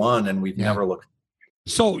number one. And we've never looked.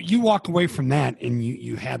 So you walk away from that and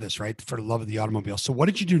you had this, right, for the love of the automobile. So what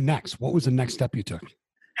did you do next? What was the next step you took?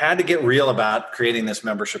 Had to get real about creating this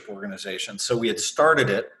membership organization. So we had started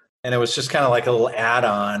it and it was just kind of like a little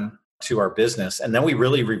add-on to our business. And then we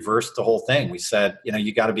really reversed the whole thing. We said,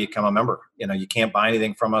 you got to become a member. You can't buy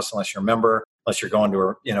anything from us unless you're a member, unless you're going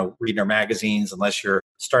to, reading our magazines, unless you're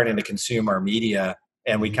starting to consume our media.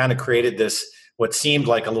 And we kind of created this, what seemed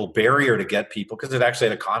like a little barrier to get people because it actually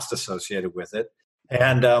had a cost associated with it.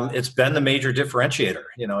 And it's been the major differentiator.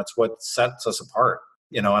 It's what sets us apart.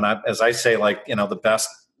 As I say, the best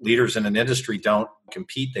leaders in an industry don't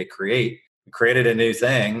compete, they create. We created a new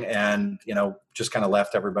thing and, just kind of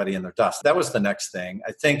left everybody in their dust. That was the next thing.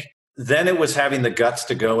 I think then it was having the guts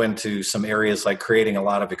to go into some areas like creating a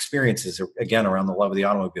lot of experiences, again, around the love of the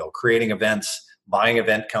automobile, creating events, buying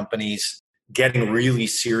event companies, getting really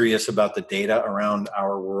serious about the data around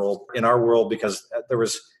our world, because there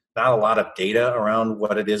was not a lot of data around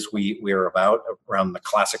what it is we are about around the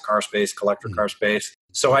classic car space, collector car space.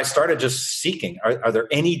 So I started just seeking, are there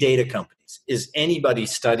any data companies? Is anybody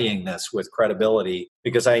studying this with credibility?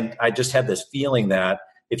 Because I just had this feeling that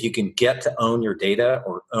if you can get to own your data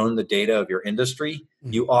or own the data of your industry,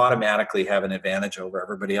 you automatically have an advantage over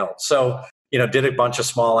everybody else. So, did a bunch of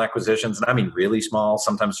small acquisitions, and I mean really small,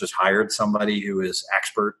 sometimes just hired somebody who is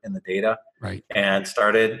expert in the data, right, and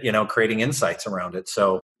started, creating insights around it.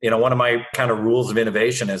 So, one of my kind of rules of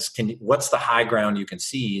innovation is what's the high ground you can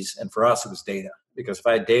seize? And for us, it was data. Because if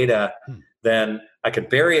I had data, then I could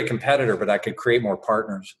bury a competitor, but I could create more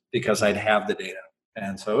partners because I'd have the data.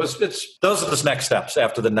 And so it's those are the next steps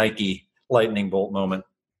after the Nike lightning bolt moment,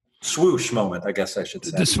 swoosh moment, I guess I should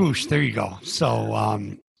say. The swoosh, there you go. So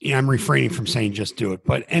I'm refraining from saying just do it.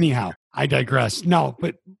 But anyhow, I digress. No,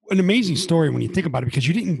 but an amazing story when you think about it, because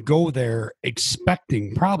you didn't go there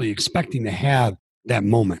probably expecting to have that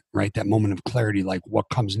moment, right? That moment of clarity, like what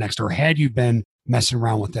comes next. Or had you been messing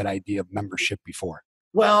around with that idea of membership before?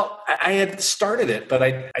 Well, I had started it, but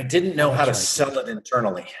I didn't know how to sell it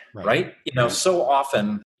internally, right? So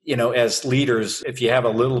often, as leaders, if you have a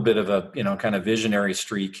little bit of a, kind of visionary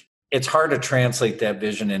streak, it's hard to translate that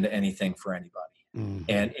vision into anything for anybody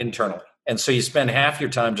and internally. And so you spend half your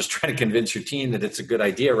time just trying to convince your team that it's a good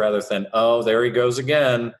idea rather than, oh, there he goes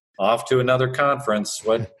again, off to another conference.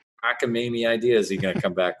 What cockamamie idea is he going to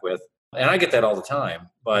come back with? And I get that all the time,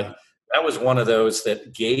 but that was one of those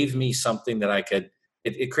that gave me something that I could.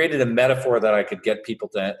 It created a metaphor that I could get people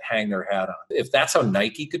to hang their hat on. If that's how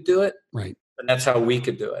Nike could do it, right, then that's how we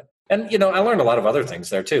could do it. And, I learned a lot of other things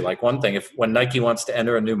there too. Like one thing, when Nike wants to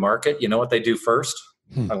enter a new market, you know what they do first?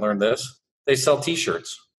 I learned this. They sell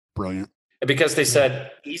T-shirts. Brilliant. Because they said,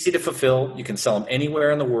 easy to fulfill. You can sell them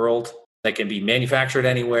anywhere in the world. They can be manufactured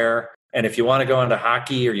anywhere. And if you want to go into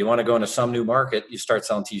hockey or you want to go into some new market, you start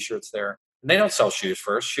selling T-shirts there. And they don't sell shoes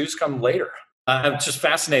first. Shoes come later. Just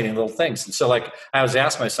fascinating little things. And so I was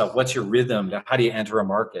asking myself, what's your rhythm? How do you enter a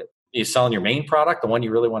market? Are you selling your main product, the one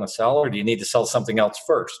you really want to sell, or do you need to sell something else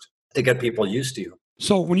first to get people used to you?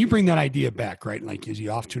 So when you bring that idea back, right? Like, is he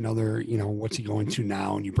off to another, what's he going to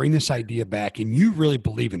now? And you bring this idea back and you really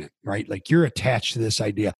believe in it, right? Like you're attached to this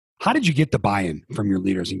idea. How did you get the buy-in from your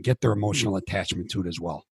leaders and get their emotional attachment to it as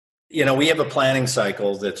well? We have a planning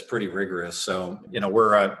cycle that's pretty rigorous. So,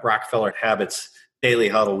 we're a Rockefeller Habits daily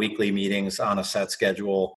huddle, weekly meetings on a set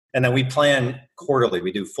schedule. And then we plan quarterly.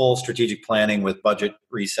 We do full strategic planning with budget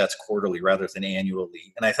resets quarterly rather than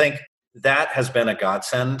annually. And I think that has been a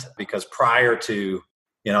godsend because prior to,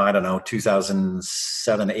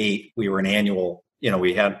 2007, 8, we were an annual,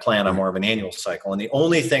 we had planned on more of an annual cycle. And the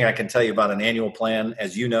only thing I can tell you about an annual plan,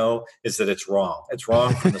 as you know, is that it's wrong. It's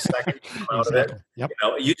wrong from the second you come out of it. Yep.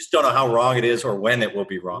 You just don't know how wrong it is or when it will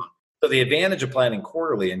be wrong. So the advantage of planning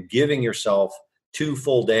quarterly and giving yourself 2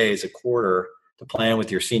 full days a quarter to plan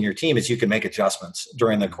with your senior team is you can make adjustments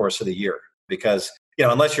during the course of the year because,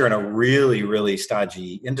 unless you're in a really, really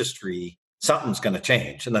stodgy industry, something's going to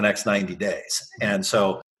change in the next 90 days. And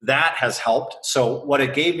so that has helped. So what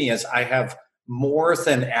it gave me is I have more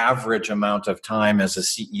than average amount of time as a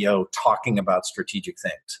CEO talking about strategic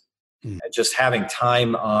things. Just having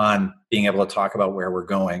time on being able to talk about where we're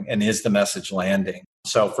going and is the message landing.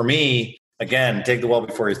 So for me, again, dig the well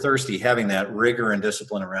before you're thirsty. Having that rigor and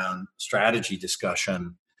discipline around strategy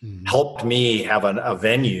discussion helped me have a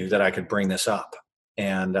venue that I could bring this up.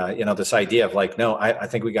 And, this idea of I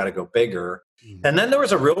think we got to go bigger. And then there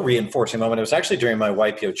was a real reinforcing moment. It was actually during my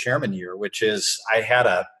YPO chairman year, which is I had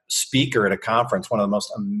a speaker at a conference, one of the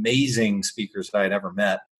most amazing speakers that I had ever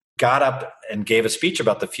met, got up and gave a speech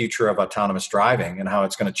about the future of autonomous driving and how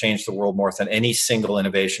it's going to change the world more than any single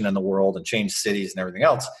innovation in the world and change cities and everything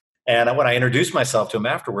else. And when I introduced myself to him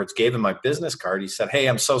afterwards, gave him my business card, he said, "Hey,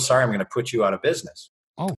 I'm so sorry, I'm going to put you out of business."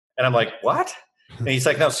 Oh. And I'm like, "What?" And he's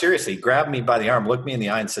like, "No, seriously," grabbed me by the arm, looked me in the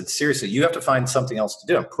eye and said, "Seriously, you have to find something else to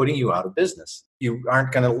do. I'm putting you out of business. You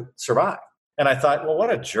aren't going to survive." And I thought, well,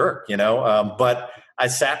 what a jerk, but I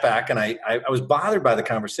sat back and I was bothered by the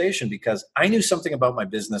conversation because I knew something about my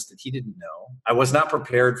business that he didn't know. I was not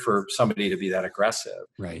prepared for somebody to be that aggressive.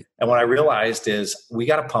 Right. And what I realized is we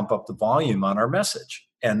got to pump up the volume on our message.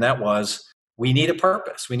 And that was, we need a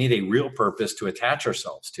purpose. We need a real purpose to attach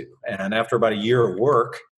ourselves to. And after about a year of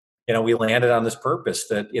work, we landed on this purpose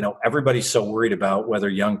that, everybody's so worried about whether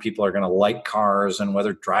young people are going to like cars and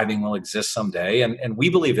whether driving will exist someday. And we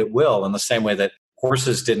believe it will in the same way that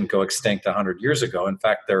horses didn't go extinct 100 years ago. In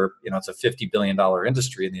fact, it's a $50 billion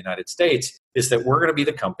industry in the United States, is that we're going to be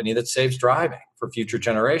the company that saves driving for future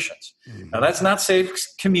generations. Now, that's not saving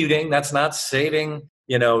commuting. That's not saving,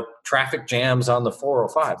 traffic jams on the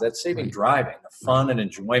 405. That's saving driving, the fun and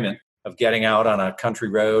enjoyment of getting out on a country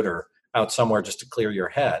road or out somewhere just to clear your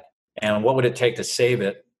head. And what would it take to save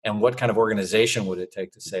it? And what kind of organization would it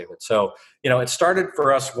take to save it? So, it started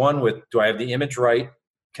for us, one, with, do I have the image right?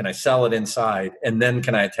 Can I sell it inside? And then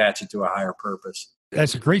can I attach it to a higher purpose?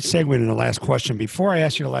 That's a great segue into the last question. Before I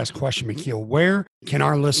ask you the last question, McKeel, where can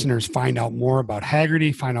our listeners find out more about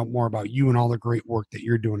Hagerty, find out more about you and all the great work that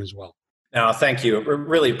you're doing as well? Now, thank you. I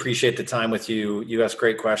really appreciate the time with you. You ask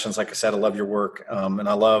great questions. Like I said, I love your work. And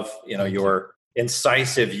I love, your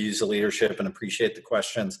incisive views of leadership, and appreciate the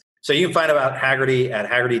questions. So you can find out Hagerty at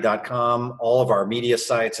Hagerty.com. All of our media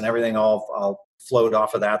sites and everything all flowed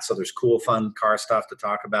off of that. So there's cool, fun car stuff to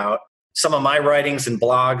talk about. Some of my writings and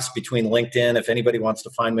blogs between LinkedIn. If anybody wants to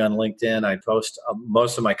find me on LinkedIn, I post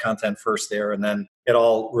most of my content first there, and then it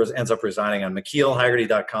all ends up residing on McKeel,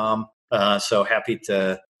 Hagerty.com. So happy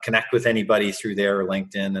to connect with anybody through there or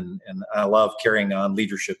LinkedIn, and I love carrying on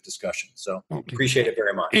leadership discussions. So appreciate it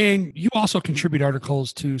very much. And you also contribute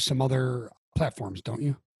articles to some other platforms, don't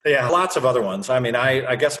you? Yeah, lots of other ones. I mean,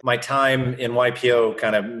 I guess my time in YPO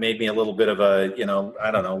kind of made me a little bit of a,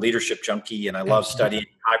 leadership junkie, and I love studying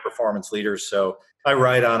high performance leaders. So I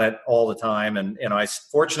write on it all the time. And,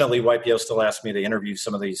 fortunately, YPO still asked me to interview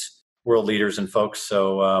some of these world leaders and folks.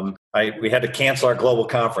 So we had to cancel our global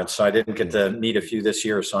conference, so I didn't get to meet a few this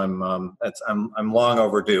year. So I'm long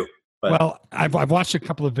overdue. But. Well, I've watched a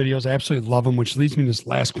couple of videos. I absolutely love them, which leads me to this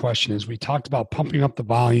last question. Is we talked about pumping up the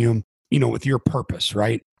volume, with your purpose,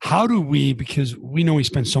 right? How do we, because we know we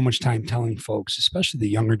spend so much time telling folks, especially the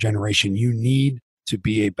younger generation, you need to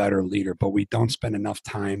be a better leader, but we don't spend enough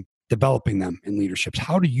time developing them in leaderships.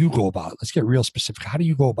 How do you go about it? Let's get real specific. How do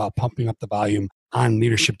you go about pumping up the volume on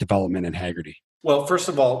leadership development at Hagerty? Well, first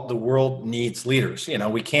of all, the world needs leaders.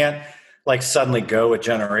 We can't suddenly go a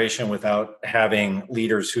generation without having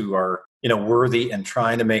leaders who are, worthy and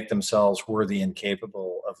trying to make themselves worthy and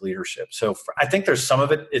capable of leadership. So I think there's some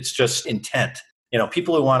of it, it's just intent.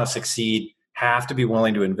 People who want to succeed have to be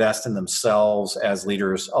willing to invest in themselves as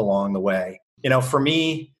leaders along the way. For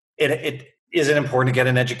me, it isn't important to get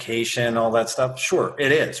an education, all that stuff. Sure,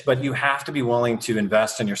 it is, but you have to be willing to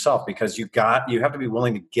invest in yourself, because you have to be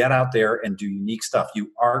willing to get out there and do unique stuff.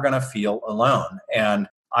 You are going to feel alone. And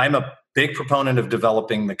I'm a big proponent of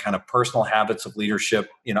developing the kind of personal habits of leadership.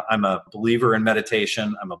 I'm a believer in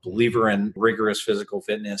meditation. I'm a believer in rigorous physical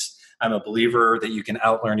fitness. I'm a believer that you can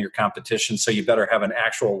outlearn your competition. So you better have an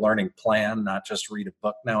actual learning plan, not just read a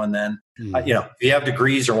book now and then. If you have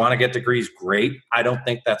degrees or want to get degrees, great. I don't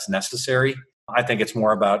think that's necessary. I think it's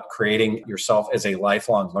more about creating yourself as a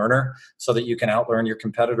lifelong learner so that you can outlearn your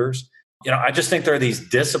competitors. I just think there are these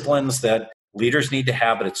disciplines that leaders need to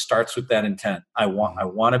have, but it starts with that intent. I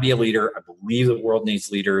want to be a leader. I believe the world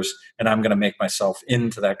needs leaders, and I'm going to make myself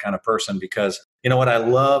into that kind of person, because what I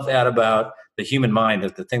love about the human mind,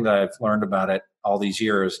 that the thing that I've learned about it all these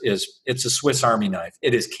years is it's a Swiss Army knife.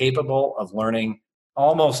 It is capable of learning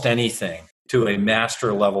almost anything to a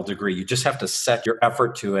master level degree. You just have to set your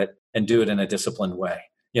effort to it and do it in a disciplined way.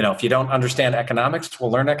 If you don't understand economics,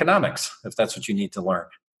 well, learn economics if that's what you need to learn.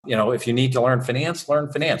 If you need to learn finance,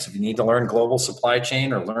 learn finance. If you need to learn global supply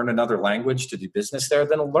chain or learn another language to do business there,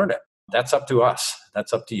 then learn it. That's up to us.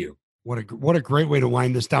 That's up to you. What a great way to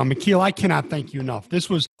wind this down. McKeel, I cannot thank you enough. This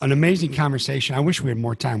was an amazing conversation. I wish we had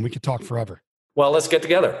more time. We could talk forever. Well, let's get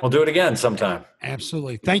together. We'll do it again sometime.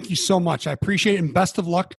 Absolutely. Thank you so much. I appreciate it, and best of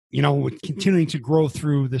luck, with continuing to grow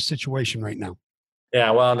through this situation right now. Yeah,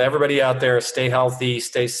 well, to everybody out there, stay healthy,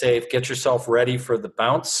 stay safe, get yourself ready for the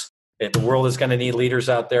bounce. The world is going to need leaders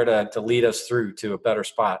out there to lead us through to a better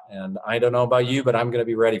spot. And I don't know about you, but I'm going to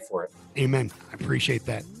be ready for it. Amen. I appreciate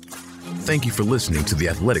that. Thank you for listening to the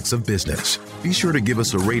Athletics of Business. Be sure to give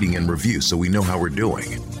us a rating and review so we know how we're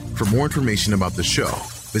doing. For more information about the show,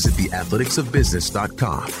 visit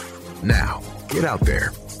theathleticsofbusiness.com. Now, get out there,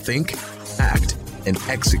 think, act, and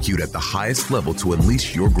execute at the highest level to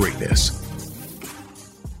unleash your greatness.